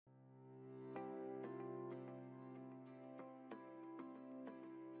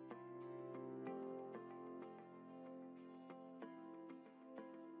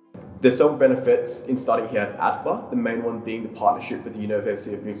There's several benefits in studying here at ADFA, the main one being the partnership with the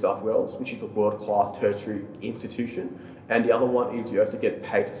University of New South Wales, which is a world-class tertiary institution. And the other one is you also get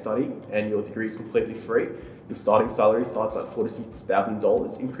paid to study and your degree is completely free. The starting salary starts at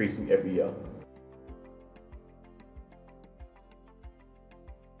 $46,000, increasing every year.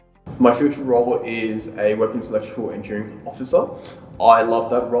 My future role is a weapons electrical engineering officer. I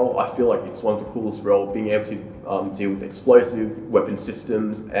love that role. I feel like it's one of the coolest roles, being able to deal with explosive weapon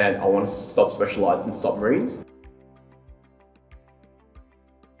systems, and I want to subspecialize in submarines.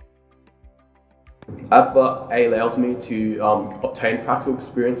 ADFA allows me to obtain practical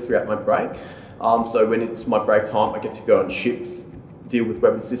experience throughout my break. So when it's my break time, I get to go on ships, deal with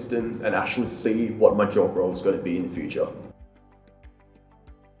weapon systems, and actually see what my job role is going to be in the future.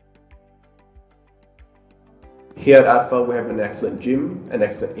 Here at ADFA, we have an excellent gym, an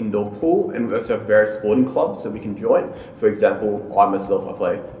excellent indoor pool, and we also have various sporting clubs that we can join. For example, I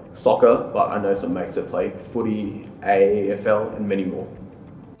play soccer, but I know some mates that play footy, AFL, and many more.